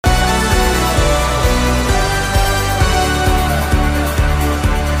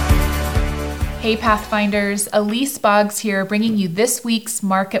Hey Pathfinders, Elise Boggs here, bringing you this week's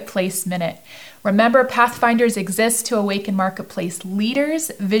Marketplace Minute. Remember, Pathfinders exist to awaken marketplace leaders,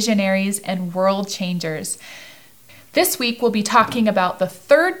 visionaries, and world changers. This week, we'll be talking about the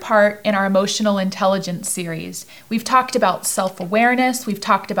third part in our emotional intelligence series. We've talked about self-awareness, we've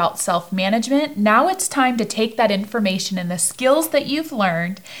talked about self-management. Now it's time to take that information and the skills that you've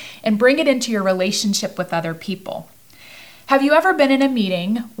learned and bring it into your relationship with other people. Have you ever been in a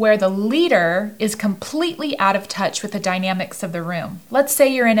meeting where the leader is completely out of touch with the dynamics of the room? Let's say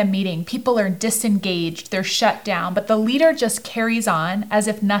you're in a meeting, people are disengaged, they're shut down, but the leader just carries on as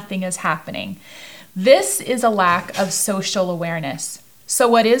if nothing is happening. This is a lack of social awareness. So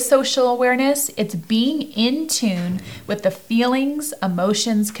what is social awareness? It's being in tune with the feelings,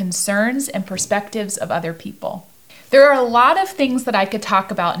 emotions, concerns, and perspectives of other people. There are a lot of things that I could talk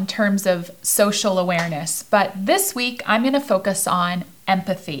about in terms of social awareness, but this week I'm going to focus on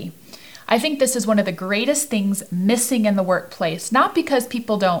empathy. I think this is one of the greatest things missing in the workplace, not because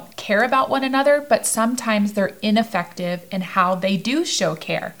people don't care about one another, but sometimes they're ineffective in how they do show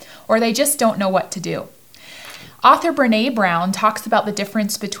care, or they just don't know what to do. Author Brené Brown talks about the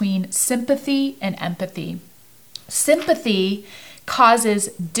difference between sympathy and empathy. Sympathy causes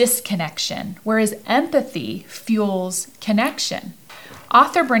disconnection, whereas empathy fuels connection.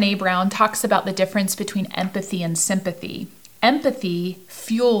 Author Brené Brown talks about the difference between empathy and sympathy. Empathy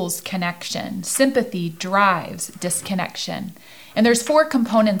fuels connection. Sympathy drives disconnection. And there's 4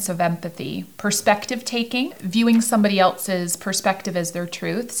 components of empathy: perspective taking, viewing somebody else's perspective as their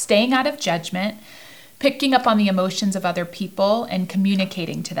truth, staying out of judgment, picking up on the emotions of other people, and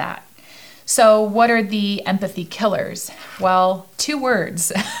communicating to that. So what are the empathy killers? Well, 2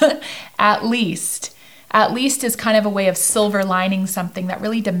 words, at least. At least is kind of a way of silver lining something that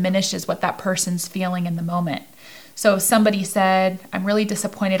really diminishes what that person's feeling in the moment. So if somebody said, I'm really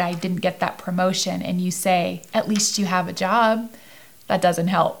disappointed I didn't get that promotion, and you say, at least you have a job, that doesn't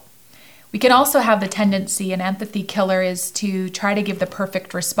help. We can also have the tendency, an empathy killer is to try to give the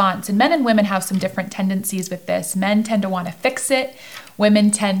perfect response. And men and women have some different tendencies with this. Men tend to want to fix it.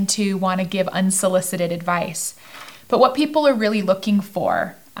 Women tend to want to give unsolicited advice. But what people are really looking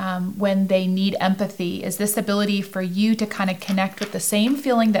for when they need empathy is this ability for you to kind of connect with the same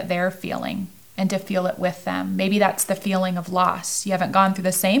feeling that they're feeling and to feel it with them. Maybe that's the feeling of loss. You haven't gone through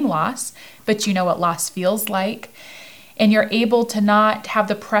the same loss, but you know what loss feels like. And you're able to not have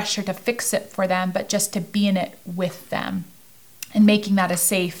the pressure to fix it for them, but just to be in it with them and making that a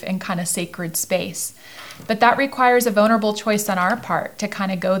safe and kind of sacred space. But that requires a vulnerable choice on our part to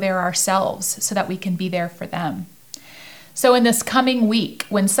kind of go there ourselves so that we can be there for them. So in this coming week,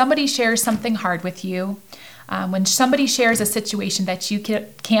 when somebody shares something hard with you, when somebody shares a situation that you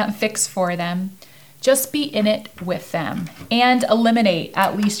can't fix for them, just be in it with them and eliminate,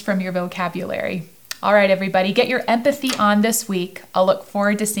 at least from your vocabulary. All right, everybody, get your empathy on this week. I'll look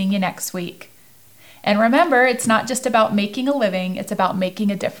forward to seeing you next week. And remember, it's not just about making a living, it's about making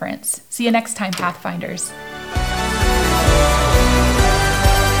a difference. See you next time, Pathfinders.